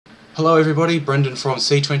Hello everybody, Brendan from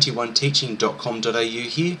c21teaching.com.au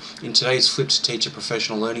here. In today's Flipped Teacher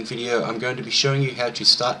Professional Learning video, I'm going to be showing you how to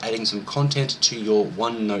start adding some content to your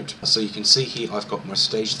OneNote. So you can see here I've got my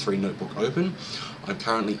Stage 3 notebook open. I'm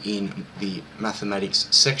currently in the Mathematics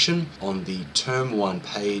section on the Term 1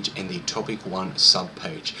 page and the Topic 1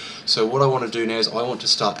 sub-page. So what I want to do now is I want to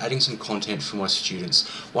start adding some content for my students.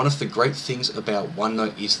 One of the great things about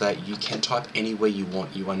OneNote is that you can type anywhere you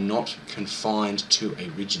want. You are not confined to a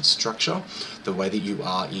rigid structure the way that you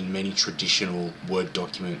are in many traditional Word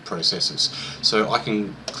document processes. So I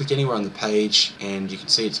can click anywhere on the page and you can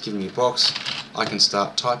see it's giving me a box. I can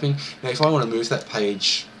start typing. Now if I want to move that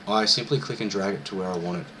page, I simply click and drag it to where I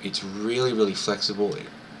want it. It's really flexible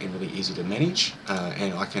and really easy to manage,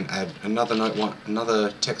 and I can add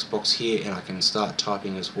another text box here, and I can start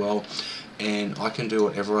typing as well, and I can do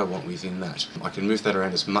whatever I want within that. I can move that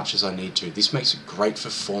around as much as I need to. This makes it great for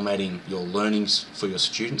formatting your learnings for your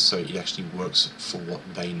students, so it actually works for what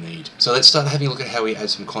they need. So let's start having a look at how we add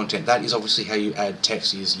some content. That is obviously how you add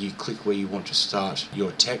text, is you click where you want to start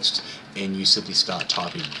your text and you simply start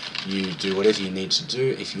typing. You do whatever you need to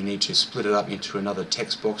do. If you need to split it up into another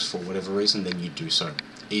text box for whatever reason, then you do so.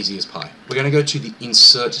 Easy as pie. We're going to go to the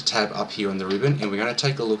Insert tab up here on the ribbon, and we're going to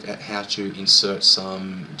take a look at how to insert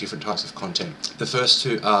some different types of content. The first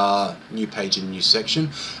two are New Page and New Section,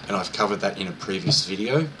 and I've covered that in a previous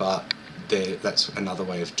video, but that's another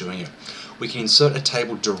way of doing it. We can insert a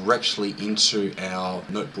table directly into our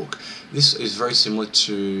notebook. This is very similar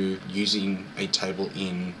to using a table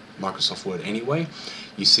in Microsoft Word anyway.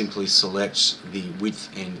 You simply select the width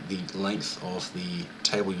and the length of the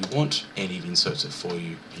table you want, and it inserts it for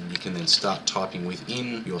you. And you can then start typing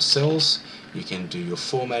within your cells. You can do your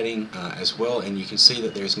formatting as well, and you can see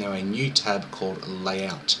that there's now a new tab called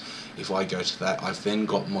Layout. If I go to that, I've then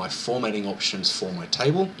got my formatting options for my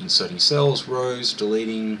table, inserting cells, rows,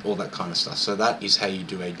 deleting, all that kind of stuff. So that is how you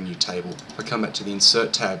do a new table. If I come back to the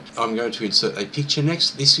Insert tab, I'm going to insert a picture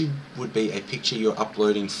next. This would be a picture you're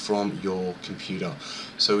uploading from your computer.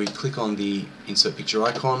 So we click on the Insert Picture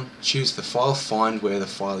icon, choose the file, find where the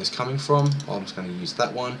file is coming from. I'm just going to use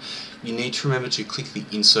that one. You need to remember to click the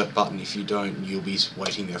Insert button. If you don't, you'll be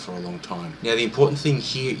waiting there for a long time. Now the important thing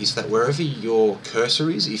here is that wherever your cursor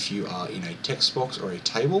is, if you are in a text box or a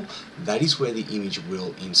table, that is where the image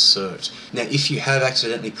will insert. Now if you have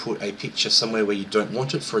accidentally put a picture somewhere where you don't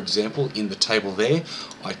want it, for example in the table there,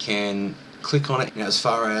 I can click on it. Now as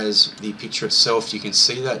far as the picture itself, you can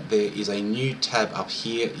see that there is a new tab up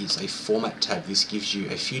here. It's a Format tab. This gives you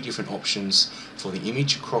a few different options for the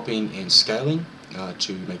image, cropping and scaling,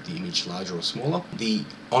 to make the image larger or smaller. The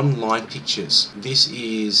Online Pictures. This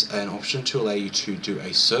is an option to allow you to do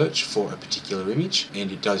a search for a particular image, and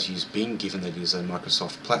it does use Bing, given that it is a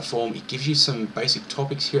Microsoft platform. It gives you some basic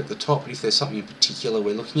topics here at the top, but if there's something in particular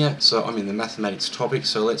we're looking at, so I'm in the Mathematics topic,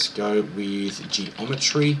 so let's go with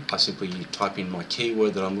geometry. I simply type in my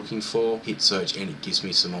keyword that I'm looking for, hit search, and it gives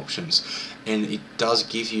me some options. And it does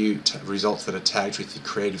give you results that are tagged with the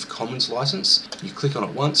Creative Commons license. You click on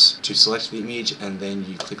it once to select the image, and then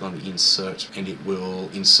you click on the Insert, and it will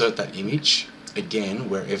insert that image again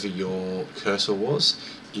wherever your cursor was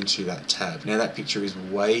into that tab. Now that picture is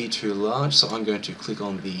way too large, so I'm going to click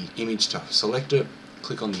on the image to select it,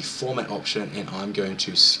 click on the Format option, and I'm going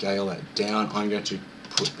to scale that down. I'm going to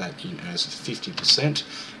put that in as 50%,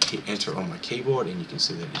 hit enter on my keyboard, and you can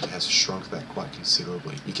see that it has shrunk that quite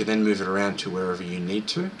considerably. You can then move it around to wherever you need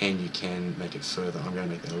to, and you can make it further. I'm going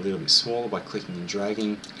to make that a little bit smaller by clicking and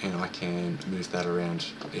dragging, and I can move that around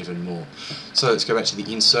even more. So let's go back to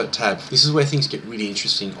the Insert tab. This is where things get really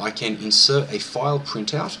interesting. I can insert a file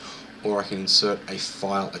printout, or I can insert a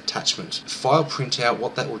file attachment. File printout,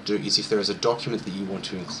 what that will do is if there is a document that you want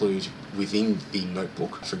to include within the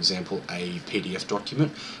notebook, for example a PDF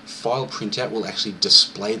document, file printout will actually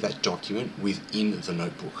display that document within the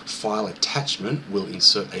notebook. File attachment will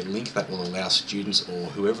insert a link that will allow students or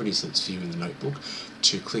whoever it is that's viewing the notebook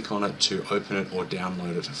to click on it to open it or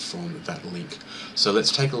download it from that link. So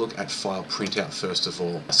let's take a look at file printout first of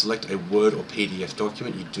all. Select a Word or PDF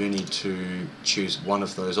document. You do need to choose one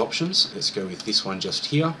of those options. Let's go with this one just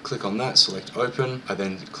here. Click on that, select open. I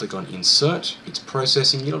then click on insert. It's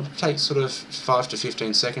processing. It'll take sort of 5 to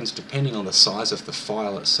 15 seconds depending on the size of the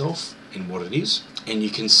file itself and what it is. And you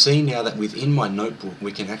can see now that within my notebook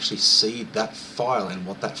we can actually see that file and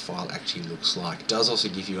what that file actually looks like. It does also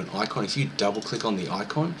give you an icon. If you double click on the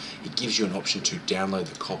icon, it gives you an option to download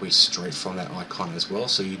the copy straight from that icon as well,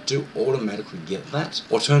 so you do automatically get that.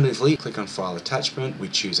 Alternatively, click on File Attachment, we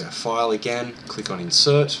choose our file again, click on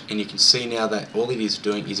Insert, and you can see now that all it is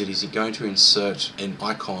doing is it is going to insert an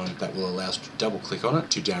icon that will allow us to double click on it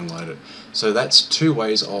to download it. So that's two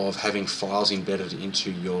ways of having files embedded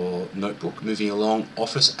into your notebook. Moving along,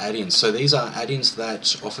 Office add-ins. So these are add-ins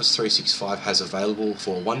that Office 365 has available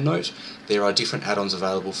for OneNote. There are different add-ons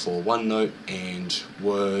available for OneNote and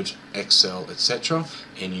Word, Excel, etc.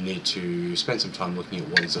 And you need to spend some time looking at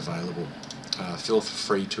what is available. Feel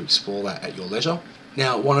free to explore that at your leisure.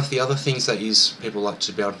 Now, one of the other things that people like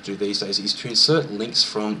to be able to do these days is to insert links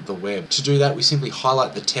from the web. To do that, we simply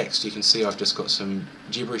highlight the text. You can see I've just got some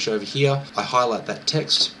gibberish over here. I highlight that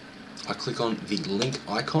text, I click on the link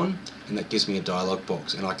icon, and that gives me a dialog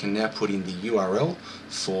box, and I can now put in the URL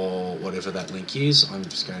for whatever that link is. I'm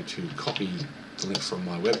just going to copy the link from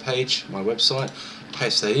my web page, my website,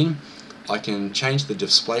 paste that in. I can change the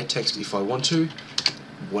display text if I want to,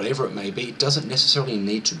 whatever it may be. It doesn't necessarily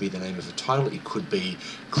need to be the name of a title. It could be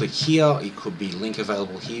click here, it could be link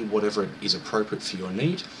available here, whatever is appropriate for your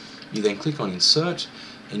need. You then click on Insert,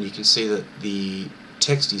 and you can see that the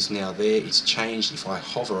text is now there. It's changed. If I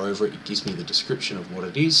hover over it, it gives me the description of what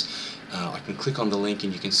it is. I can click on the link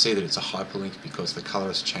and you can see that it's a hyperlink because the color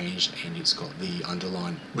has changed and it's got the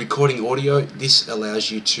underline. Recording audio. This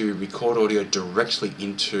allows you to record audio directly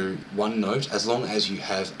into OneNote as long as you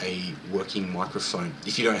have a working microphone.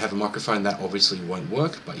 If you don't have a microphone, that obviously won't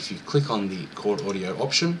work, but if you click on the record audio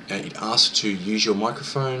option, it asks to use your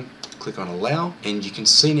microphone. Click on Allow, and you can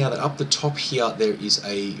see now that up the top here there is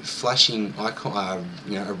a flashing icon,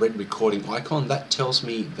 a red recording icon. That tells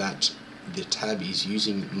me that the tab is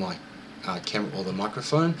using my camera or the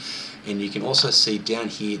microphone. And you can also see down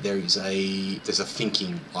here there's a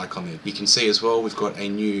thinking icon there. You can see as well we've got a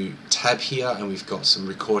new tab here, and we've got some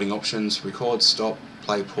recording options: record, stop,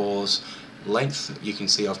 play, pause. Length, you can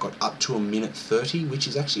see I've got up to 1:30, which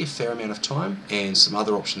is actually a fair amount of time, and some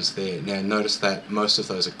other options there. Now notice that most of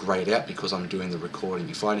those are grayed out because I'm doing the recording.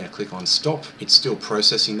 If I now click on stop, it's still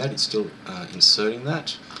processing that, it's still inserting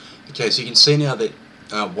that. Okay, so you can see now that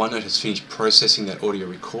OneNote has finished processing that audio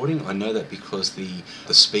recording. I know that because the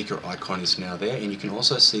speaker icon is now there, and you can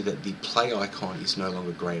also see that the play icon is no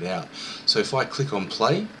longer grayed out. So if I click on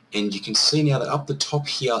play, and you can see now that up the top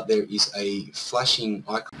here there is a flashing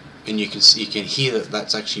icon, and you can hear that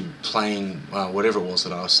that's actually playing whatever it was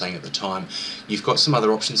that I was saying at the time. You've got some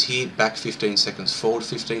other options here: back 15 seconds, forward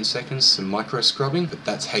 15 seconds, some micro scrubbing, but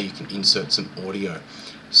that's how you can insert some audio.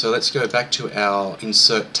 So let's go back to our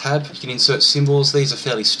Insert tab. You can insert symbols. These are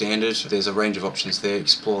fairly standard. There's a range of options there.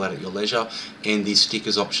 Explore that at your leisure. And the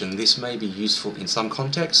stickers option. This may be useful in some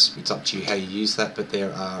contexts. It's up to you how you use that, but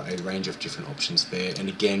there are a range of different options there. And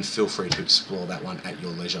again, feel free to explore that one at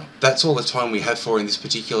your leisure. That's all the time we have for in this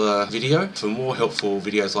particular video. For more helpful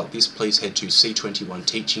videos like this, please head to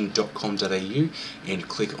c21teaching.com.au and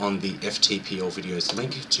click on the FTPL videos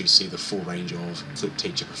link to see the full range of Flip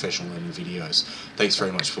Teacher professional learning videos. Thanks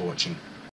very much for watching.